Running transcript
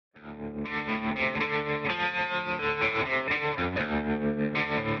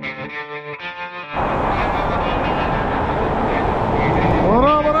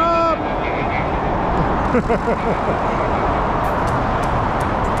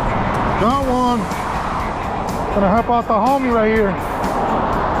Got one. Gonna help out the homie right here.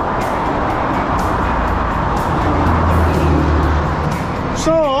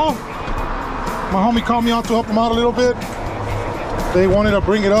 So, my homie called me out to help him out a little bit. They wanted to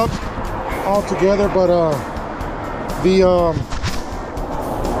bring it up all together, but the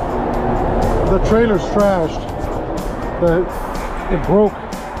trailer's trashed. It broke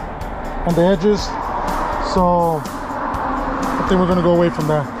on the edges, so I think we're gonna go away from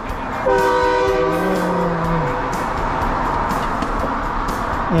that.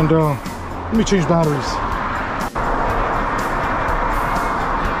 And let me change batteries.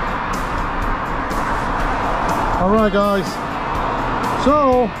 All right, guys.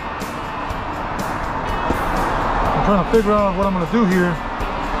 So I'm trying to figure out what I'm gonna do here.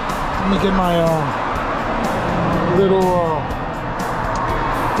 Let me get my little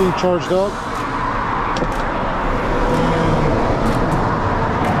thing charged up.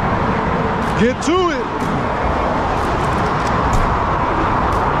 Get to it.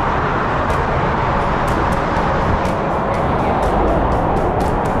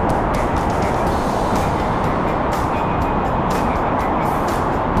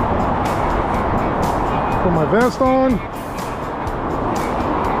 Put my vest on.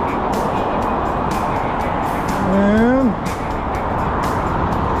 And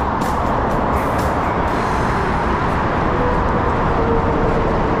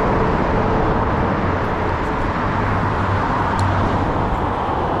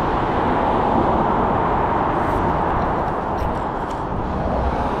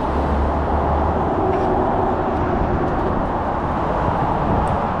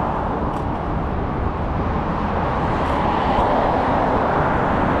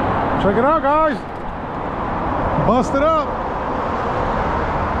check it out, guys. Bust it up.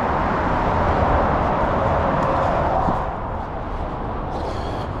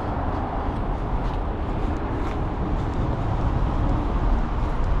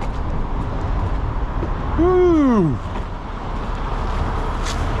 Woo.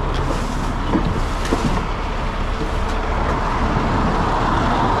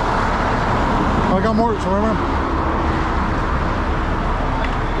 I got more, so remember.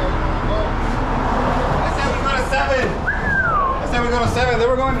 We go to 7, they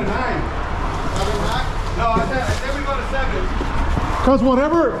were going to 9. No, I said we go to 7. Because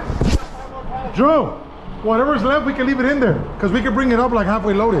whatever, Joe, whatever's left, we can leave it in there. Because we can bring it up like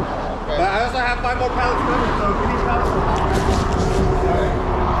halfway loaded. Okay. But I also have 5 more pallets coming, so if we need pallets. Right.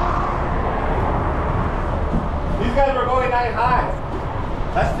 These guys were going 9 high.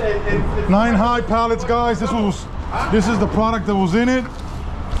 That's it's 9 high pallets, guys. This is the product that was in it.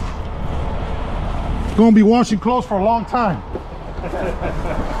 Gonna be washing clothes for a long time.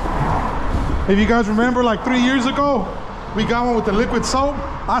 If you guys remember, like 3 years ago, we got one with the liquid soap.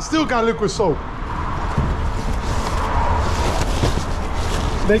 I still got liquid soap.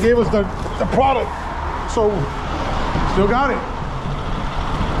 They gave us the product, so still got it.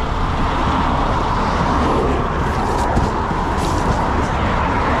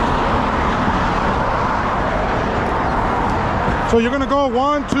 So you're gonna go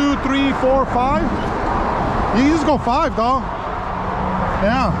 1, 2, 3, 4, 5. You can just go 5, dog.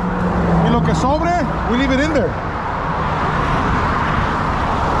 Yeah. Y lo que sobre, we leave it in there.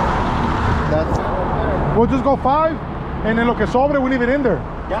 We'll just go 5, and then lo que sobre, we leave it in there.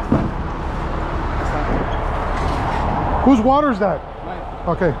 Yeah. Whose water is that? Mine.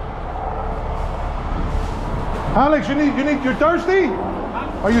 Okay. Alex, you're thirsty?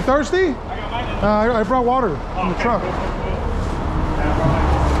 Huh? Are you thirsty? I got mine. I brought water in the truck.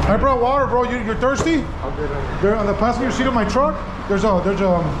 I brought water, bro. You're thirsty? I'll get it. There on the passenger seat of my truck. There's a.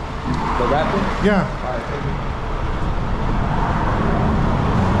 The wrapping? Yeah. All right, thank you.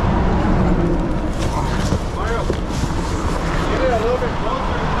 Mario, get it a little bit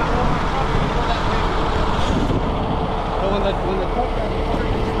closer. So when the truck comes,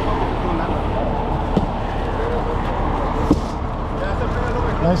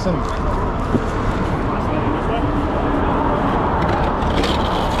 Nice and.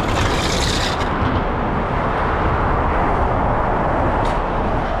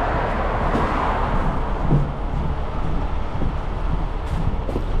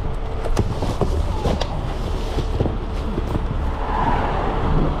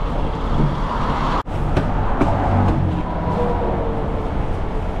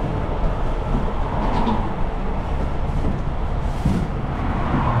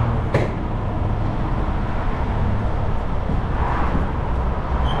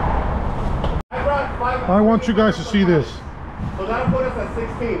 I want you guys to see this. So that'll put us at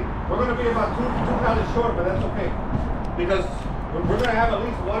 16. We're going to be about two pallets short, but that's okay. Because we're going to have at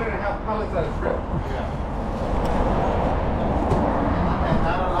least 1.5 pallets at a trip. Yeah. And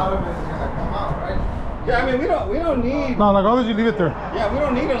not a lot of it is going to come out, right? Yeah, I mean, we don't need... No, like always you leave it there. Yeah, we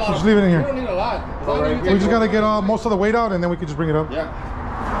don't need a lot. Just leave it in here. We don't need a lot. We just got to get most of the weight out and then we can just bring it up. Yeah.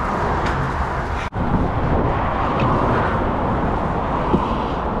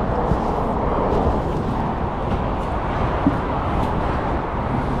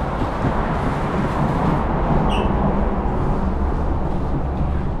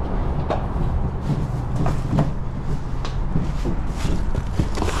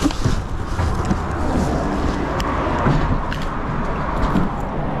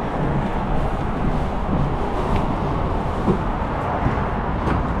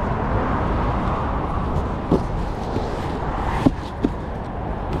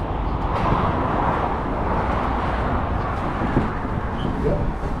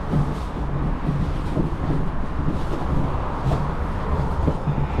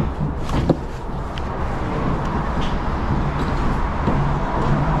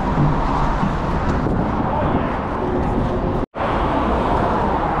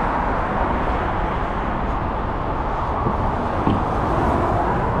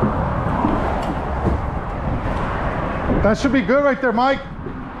 That should be good right there, Mike.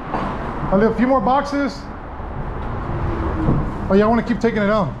 I'll leave a few more boxes. Oh, yeah, I want to keep taking it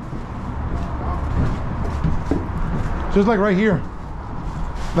out. Just like right here.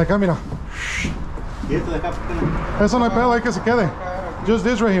 Like, mira. Eso no hay pedo, hay que se quede. Just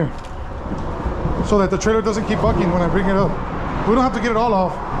this right here. So that the trailer doesn't keep bucking when I bring it up. We don't have to get it all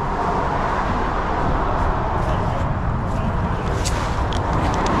off.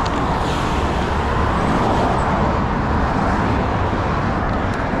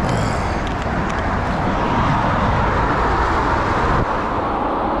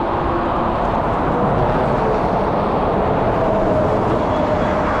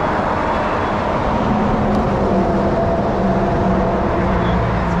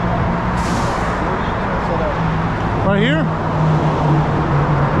 Right here?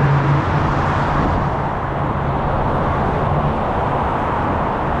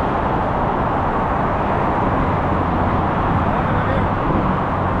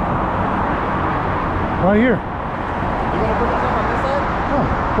 Right here. You gonna put this up on this side?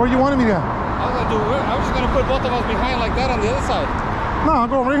 Oh, where you wanted me to? I was just gonna put both of us behind like that on the other side. No, I'll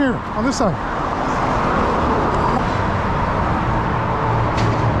go right here on this side.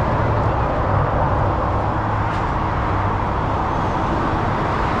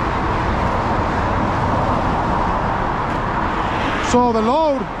 So the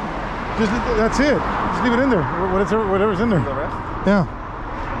load, that's it. Just leave it in there. Whatever's in there. The rest? Yeah.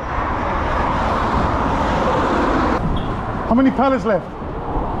 How many pallets left?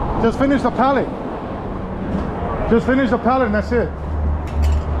 Just finish the pallet. Just finish the pallet and that's it.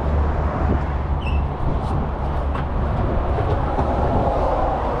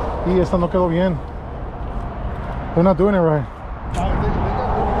 Y esta no quedó bien. They're not doing it right.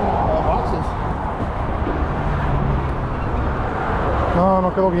 No,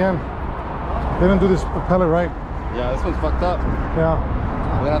 no quedó bien. They didn't do this pallet right. Yeah, this one's fucked up. Yeah.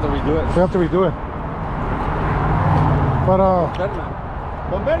 We're gonna have to redo it. We have to redo it. But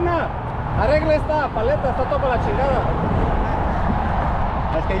Don Berna, arregle esta paleta, está toda la chingada.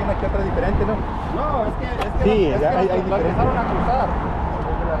 Es que hay una que otra diferente, ¿no? No, es que Sí, las hay empezaron a cruzar.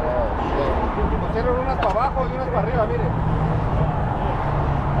 Pusieron unas para abajo y unas para arriba, mire.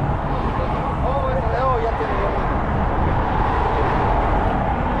 Oh, ese dedo ya tiene.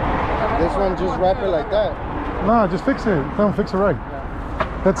 This one just wrap it like that. no, just fix it. Don't fix it right.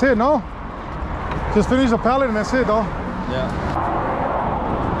 That's it, no? Just finish the pallet and that's it, though. Yeah.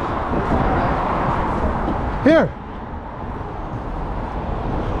 Here.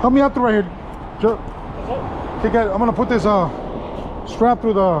 Help me out through right here. Okay, I'm gonna put this strap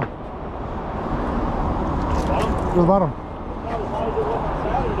through the bottom.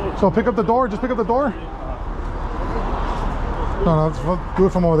 So pick up the door. Just pick up the door. No, let's do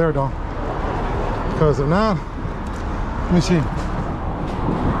it from over there, though. Because if not, let me see.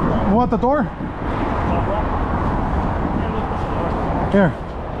 You want the door? Here.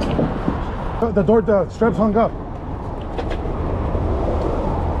 The door, the straps hung up.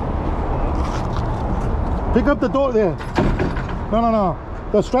 Pick up the door there. No.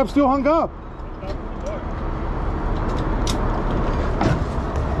 The strap's still hung up.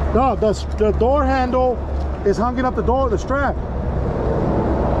 No, the door handle is hanging up the door, the strap.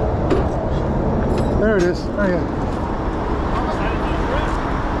 There it is. There you go.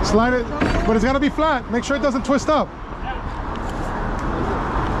 Slide it, but it's gotta be flat. Make sure it doesn't twist up.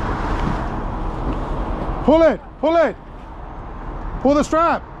 Pull it, pull it. Pull the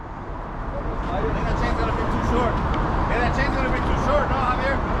strap. Hey, that chain's gonna be too short. Hey, that chain's gonna be too short, no,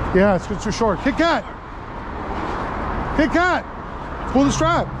 Javier? Yeah, it's too short. Kit Kat. Kit Kat. Pull the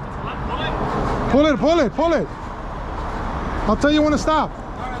strap. Pull it, pull it, pull it. I'll tell you when to stop.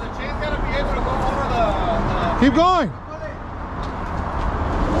 Alright, the chain's gotta be able to go over the Keep going.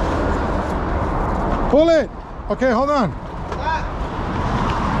 Pull it. Okay, hold on.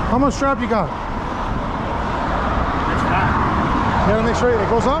 How much strap you got? It's not. You gotta make sure it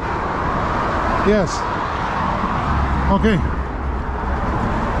goes up? Yes. Okay.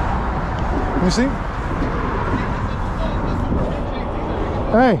 Let me see.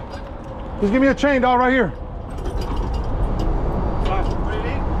 Hey, just give me a chain, dog, right here. What do you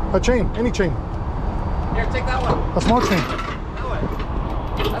need? A chain, any chain. Here, take that one. A small chain. That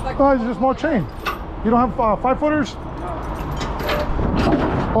one. That's like Oh, it's just a small chain. You don't have 5-footers?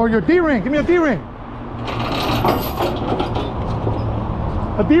 Or your D-ring. Give me a D-ring.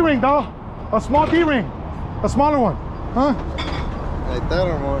 A D-ring, dog. A small D-ring. A smaller one. Huh? Like that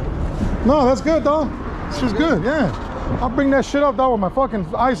or more? No, that's good, dog. This is good, yeah. I'll bring that shit up, dog, when my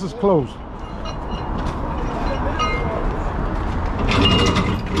fucking eyes is closed.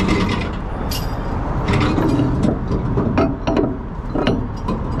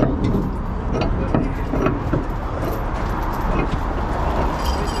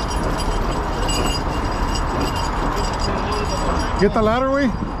 Get the ladder away.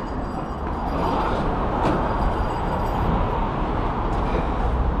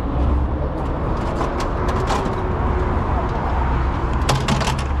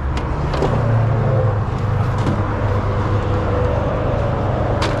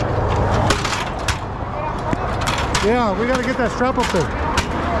 Yeah, we gotta get that strap up there.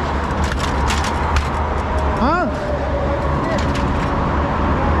 Huh?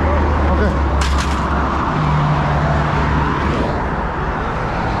 Okay.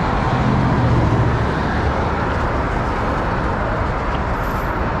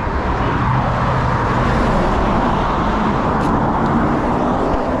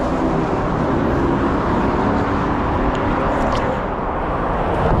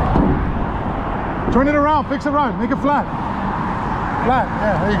 Turn it around, fix it right, make it flat. Flat,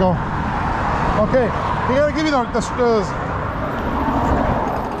 yeah, there you go. Okay, we gotta give you the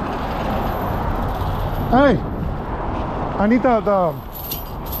hey, I need the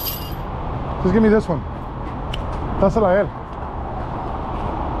just give me this one. Dásela a él.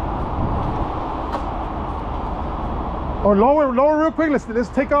 Or lower real quick. Let's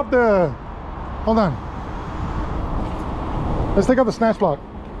take off the, hold on. Let's take off the snatch block.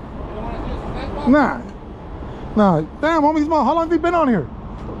 Nah. Nah. Damn, homie, how long have you been on here?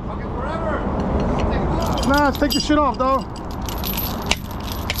 fucking forever. Take it off. Nah, let's take the shit off, dog.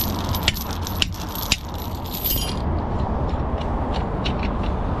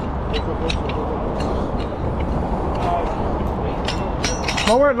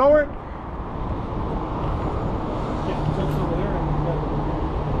 Lower it, lower it.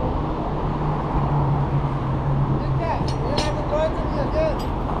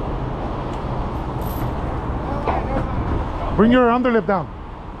 Bring your underlip down.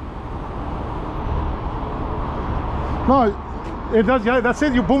 No, it does. Yeah, that's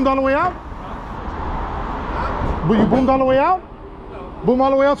it. You boomed all the way out. But you boomed all the way out. Boom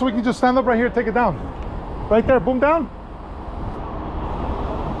all the way out, so we can just stand up right here, take it down. Right there, boom down.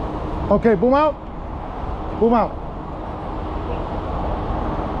 Okay, boom out. Boom out.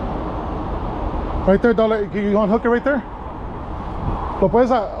 Right there, dale. You unhook it right there. Lo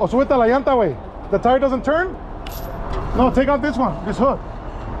puedes, o súbete a la llanta, güey. The tire doesn't turn. No, take out this one, this hook.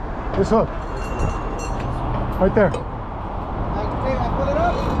 This hook. Right there. I pull it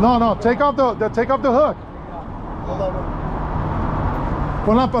up? No, take off the hook. Hold on.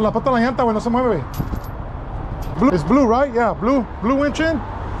 Pon la pata a la llanta, güey, no se mueve. Blue, it's blue, right? Yeah, blue winch in.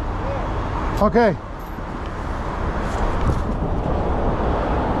 Okay.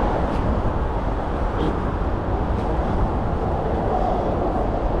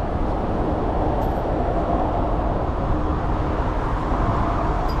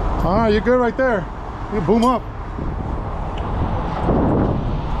 All right, you're good right there. You boom up.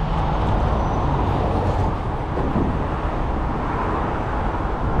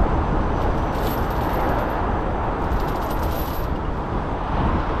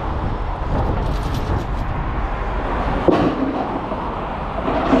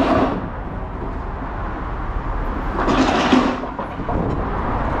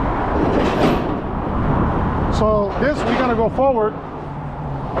 So this, we gotta go forward.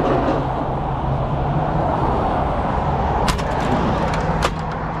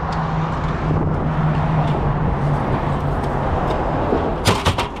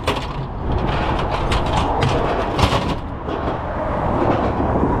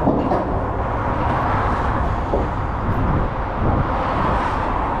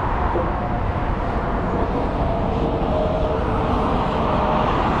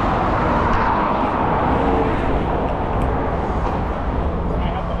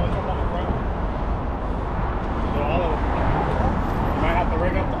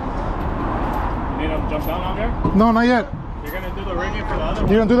 No, not yet. You're gonna do the rigging for the other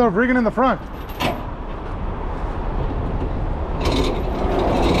You're gonna do the rigging in the front.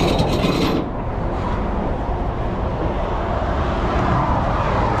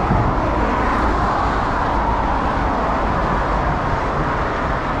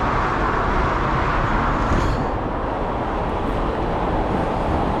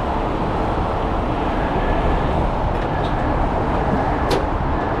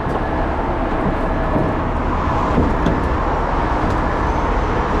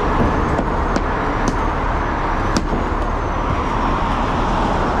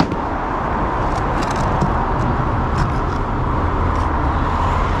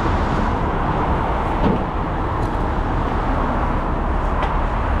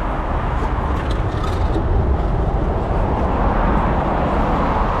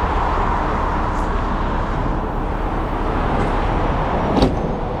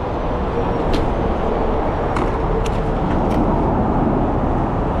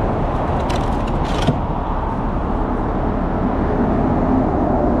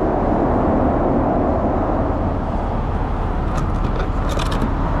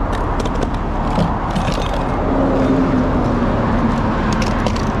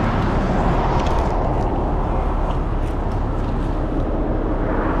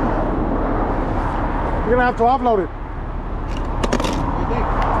 You're gonna have to offload it.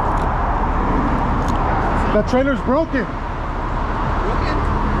 That trailer's broken. Broken?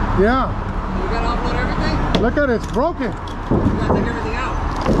 Yeah. You gotta offload everything? Look at it, it's broken. You gotta take everything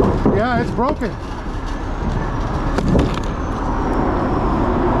out. Yeah, it's broken.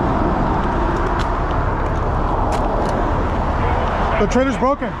 The trailer's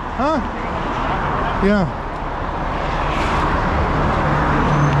broken, huh? Yeah.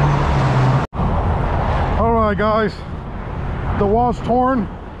 All right, guys. The wall's torn,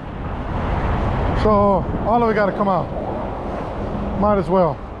 so all of it got to come out. Might as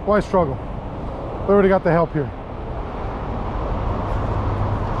well. Why struggle? We already got the help here.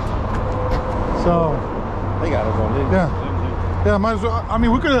 So They got us on this. yeah, might as well. I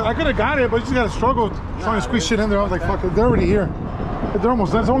mean, I could have got it, but you just got to struggle trying to squeeze shit in there. I was like, fuck it, they're already here. They're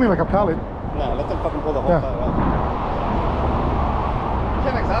almost. That's only like a pallet. Nah, let them fucking pull the whole Yeah. thing out. You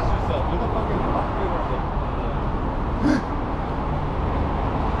can't exhaust yourself. Do the fucking what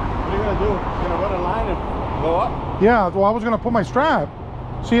are you gonna do? You're gonna run a line and go up? Yeah, well, I was gonna put my strap.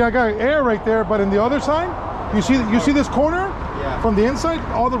 See, I got air right there, but in the other side, you see this corner? Yeah. From the inside,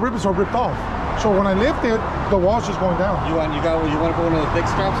 all the rivets are ripped off. So when I lift it, the wall's just going down. You want to put one of the thick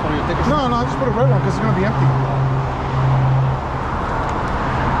straps, one of your thicker straps? No, I just put a red one because it's gonna be empty.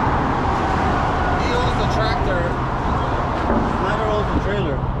 He owns the tractor. Snyder owns the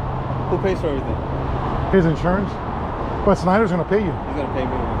trailer. Who pays for everything? His insurance, but Snyder's gonna pay you. He's gonna pay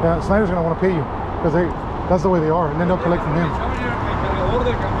me. Yeah, Snyder's gonna want to pay you because that's the way they are, and then they'll collect from him.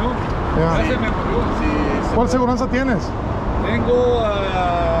 Yeah. ¿Cuál seguranza tienes? Tengo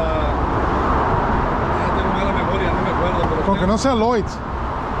tengo mala memoria, no me acuerdo, pero Con que no sea Lloyd's.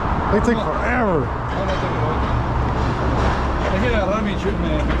 They take forever. no tengo Lloyd. Déjame agarrar mi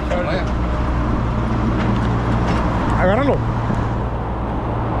charger. Agárralo.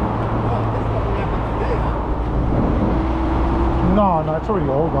 No, it's already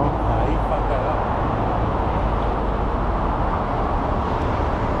old, though. He fucked that up.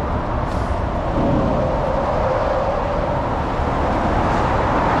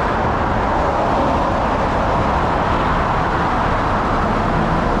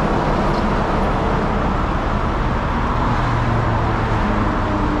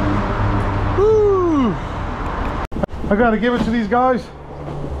 I gotta give it to these guys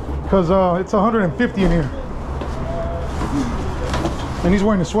because it's 150 in here, and he's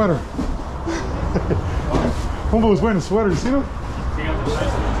wearing a sweater. Humble was wearing a sweater. You see him?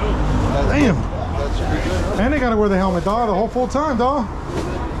 Damn. And they gotta wear the helmet, dog, the whole full time, dog.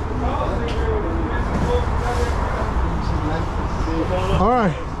 All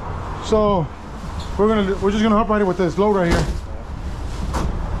right, so we're just gonna hop right in with this load right here.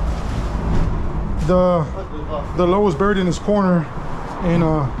 The load was buried in this corner, and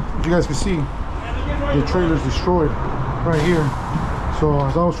as you guys can see, the trailer's destroyed right here. So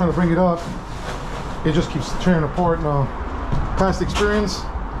as I was trying to bring it up, it just keeps tearing apart. Now, past experience,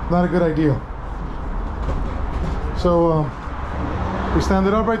 not a good idea. So we stand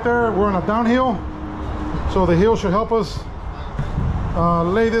it up right there. We're on a downhill, so the hill should help us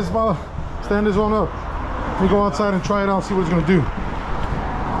stand this one up. We go outside and try it out, see what it's gonna do.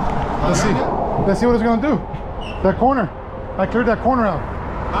 Let's see what it's gonna do. That corner. I cleared that corner out.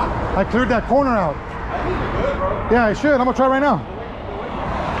 Huh? I cleared that corner out. I think you're good, bro. Yeah, I should. I'm gonna try right now.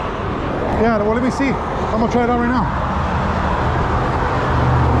 Yeah, well, let me see. I'm gonna try it out right now.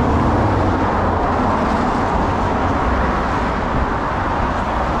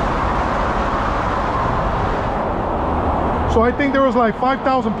 So I think there was like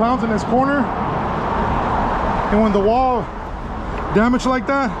 5,000 pounds in this corner. And when the wall damaged like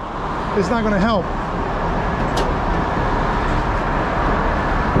that, it's not gonna help.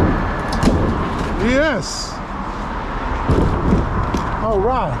 Yes. All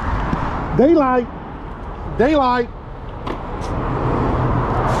right. Daylight. Daylight.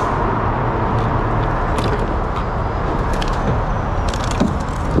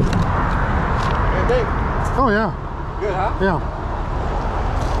 Hey, Dave. Oh yeah. Good, huh? Yeah.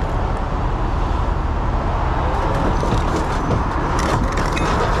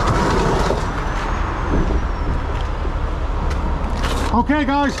 Okay,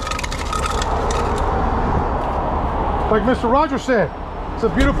 guys. Like Mr. Rogers said, it's a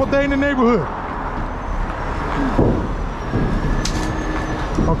beautiful day in the neighborhood.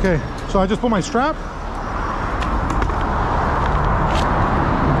 Okay, so I just put my strap.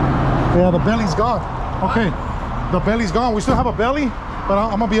 Yeah, the belly's gone. Okay, the belly's gone. We still have a belly, but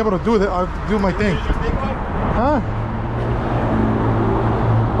I'm gonna be able to do it. I'll do my thing. Huh?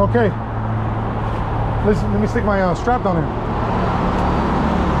 Okay. Let me stick my strap down here.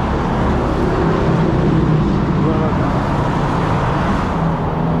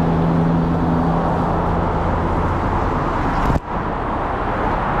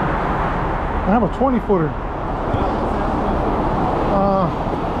 I have a 20-footer.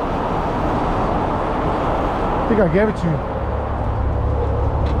 I think I gave it to you.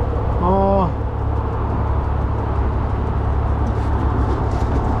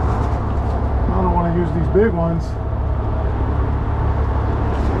 I don't want to use these big ones.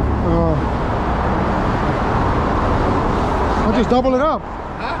 I'll just double it up.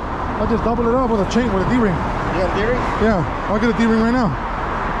 Huh? I'll just double it up with a chain, with a D-ring. You got a D-ring? Yeah, I'll get a D-ring right now.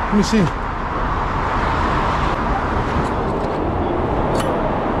 Let me see.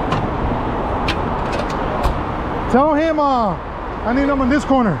 Tell him I need him in this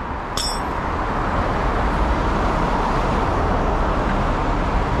corner.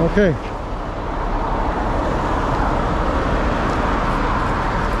 Okay.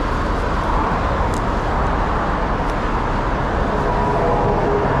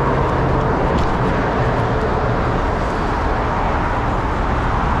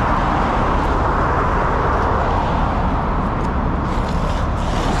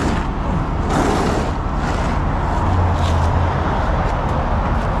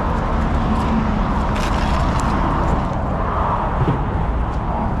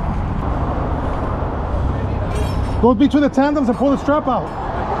 Go between the tandems and pull the strap out.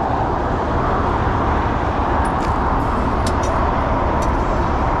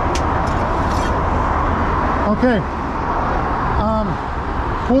 Okay.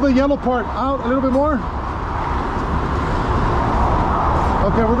 Pull the yellow part out a little bit more.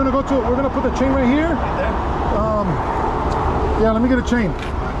 Okay, we're gonna put the chain right here. Yeah, let me get a chain.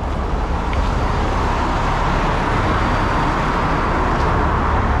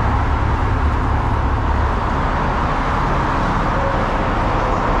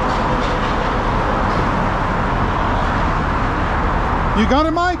 You got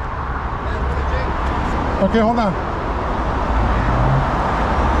it, Mike? Okay, hold on.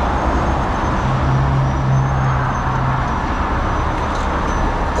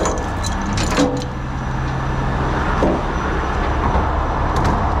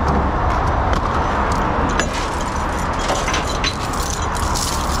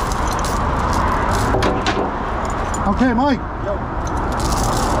 Okay, Mike. Yo.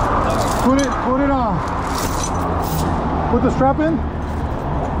 Put the strap in.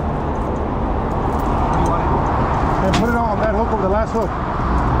 And put it on that hook over the last hook.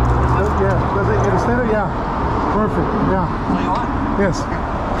 Yeah, does it get extended? Yeah. Perfect. Yeah. So you want? Yes.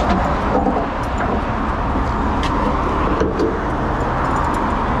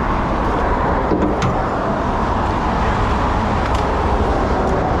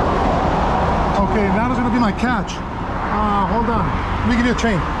 Okay, now there's gonna be my catch. Hold on. Let me give you a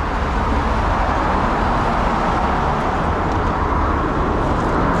chain.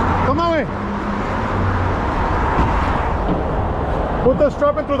 Come my way. Put the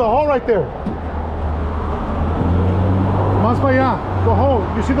strap in through the hole right there. Más para allá. The hole.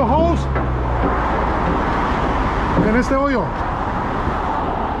 You see the holes? En este hoyo.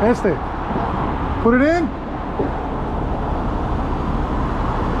 Este. Put it in.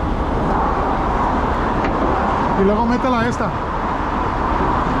 Y luego métela esta.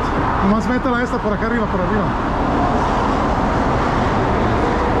 Más métela esta por acá arriba, por arriba.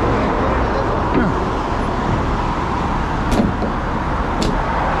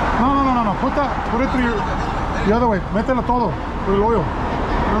 put it through the other way. Mételo todo, through el hoyo.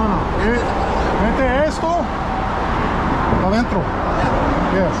 No. Mete esto adentro.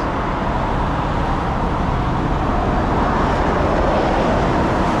 Yes.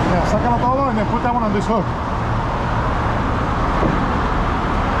 Yeah, sácalo todo and then put that one on this hook.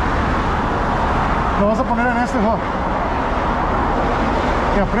 Lo vas a poner en este hook.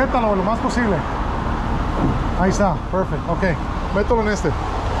 Y apriétalo lo más posible. Ahí está, perfect. Ok, mételo en este.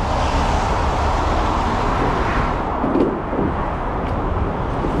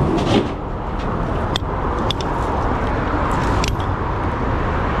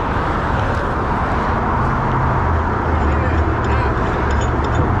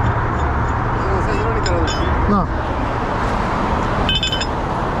 No.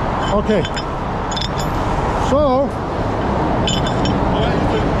 Okay. So.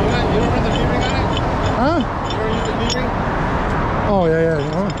 You don't run the D-ring on it? Huh? You don't use the D-ring? Oh yeah. You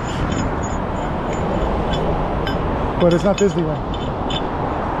know? But it's not this D-ring.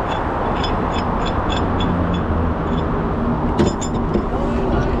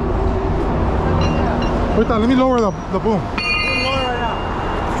 Wait, let me lower the boom.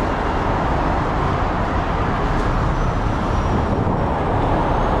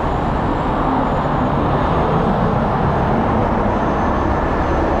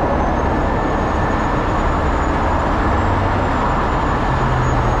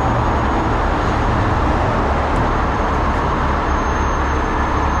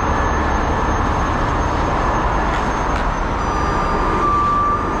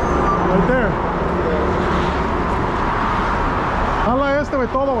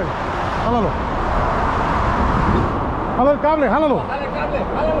 Todo, güey. Jálalo. Jala el cable, jálalo. Dale el cable,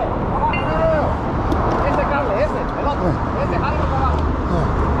 jálalo. Abajo. Ese cable, ese, el otro. Ese, jálalo para abajo.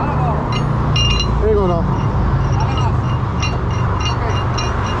 Jálalo para abajo. There you go now. Dale más.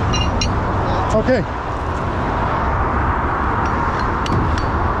 Okay.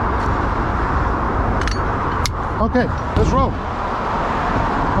 Okay, let's roll.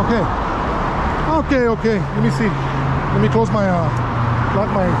 Okay. Let me see. Let me close my lock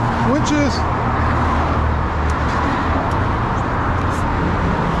my winches.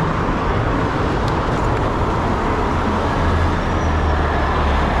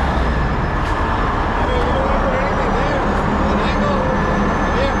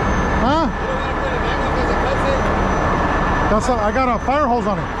 Huh? That's I got a fire hose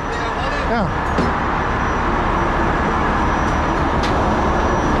on it. Yeah.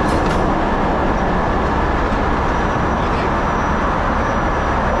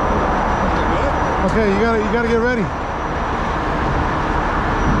 Okay, you gotta get ready.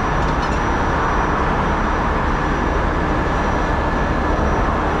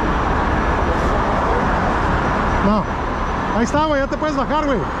 No. Ahí está, güey, ya te puedes bajar,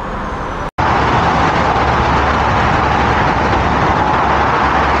 güey.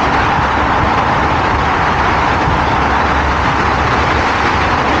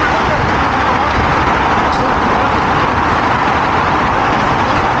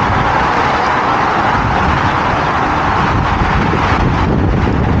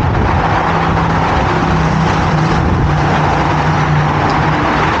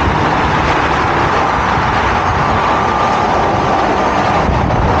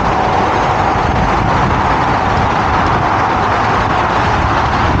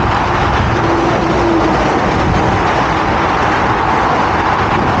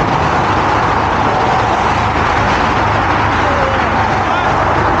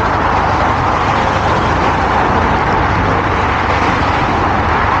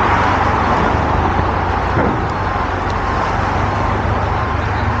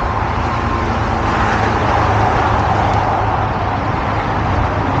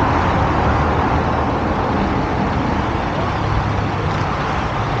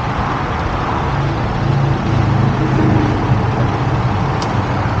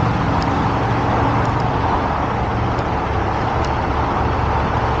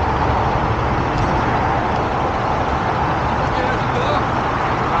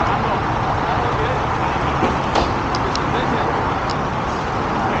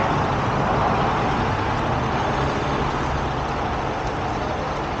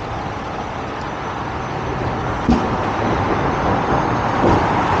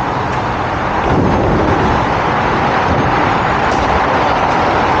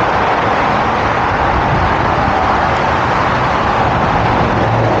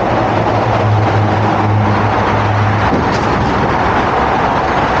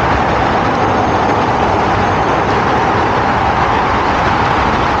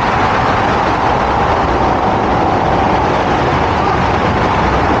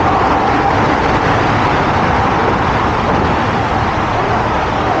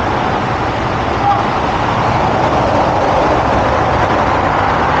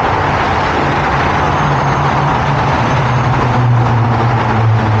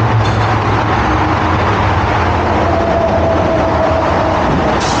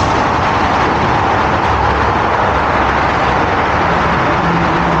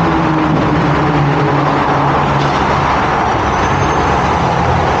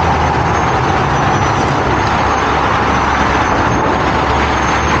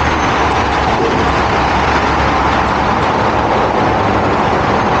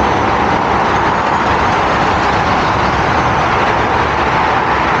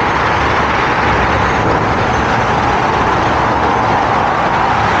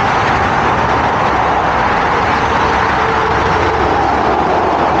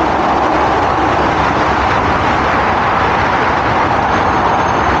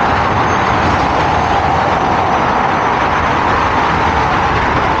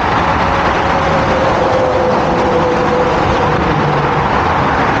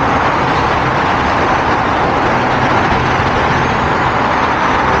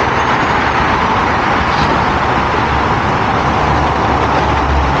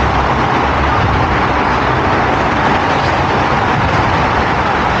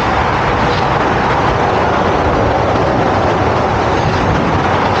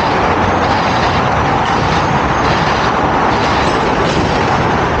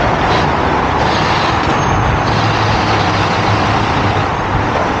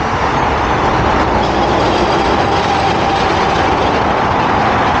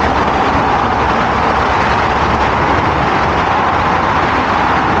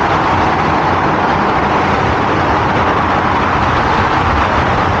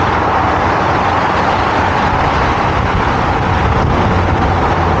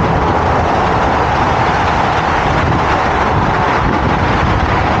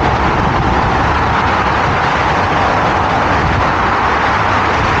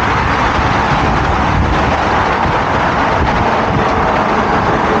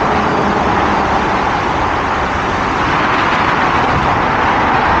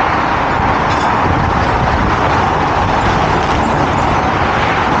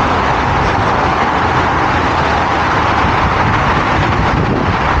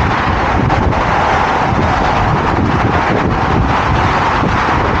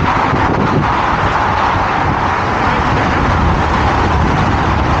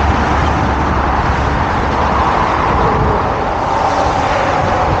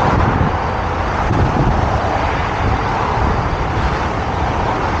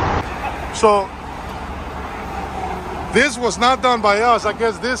 So this was not done by us. I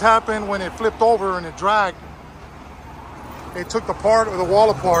guess this happened when it flipped over and it dragged. It took the part of the wall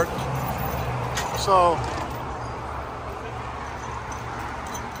apart. So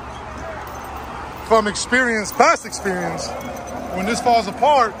from experience, past experience, when this falls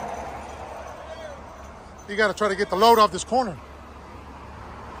apart, you got to try to get the load off this corner.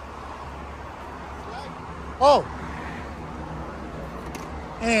 Oh.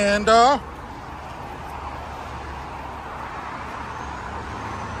 And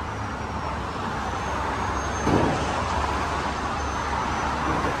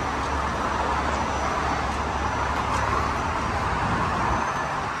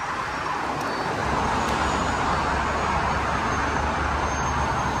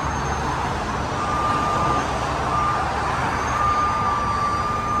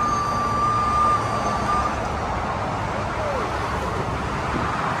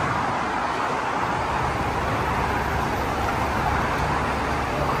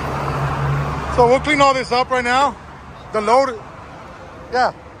so we'll clean all this up right now. The load,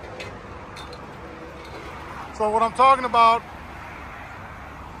 yeah. So what I'm talking about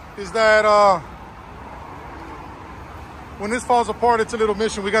is that when this falls apart, it's a little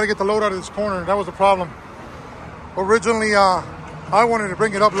mission. We got to get the load out of this corner. That was the problem. Originally, I wanted to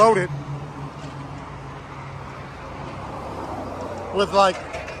bring it up loaded with like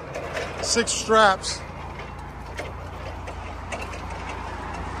 6 straps.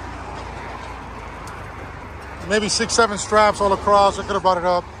 Maybe 6, 7 straps all across. I could have brought it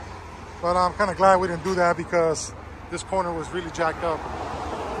up, but I'm kind of glad we didn't do that because this corner was really jacked up.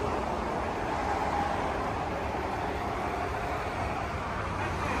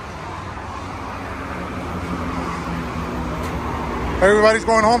 Everybody's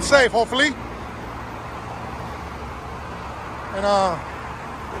going home safe, hopefully. And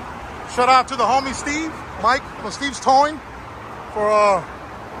shout out to the homie Steve, Mike from Steve's Towing, for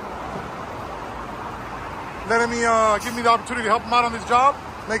letting me give me the opportunity to help him out on this job,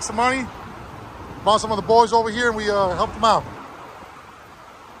 make some money. Brought some of the boys over here and we helped them out.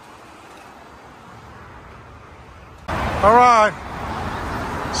 All right.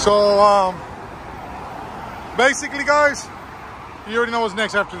 So basically, guys, you already know what's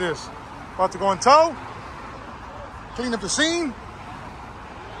next after this. About to go in tow, clean up the scene,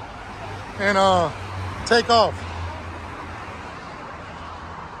 and take off.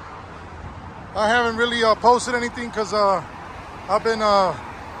 I haven't really posted anything because I've been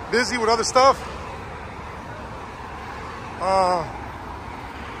busy with other stuff.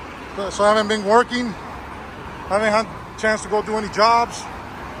 So I haven't been working. I haven't had a chance to go do any jobs.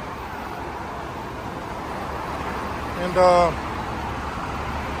 And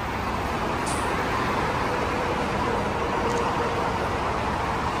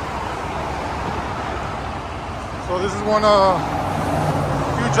so this is one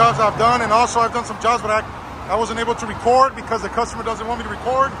few jobs I've done, and also I've done some jobs, but I wasn't able to record because the customer doesn't want me to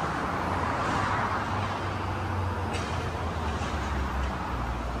record.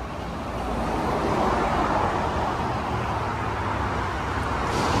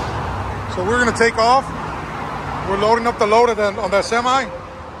 So we're gonna take off. We're loading up the load on that semi.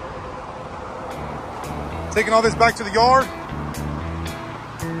 Taking all this back to the yard.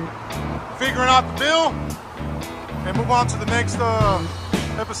 Figuring out the bill. And move on to the next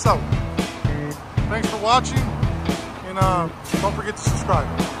episode. Thanks for watching. And don't forget to subscribe.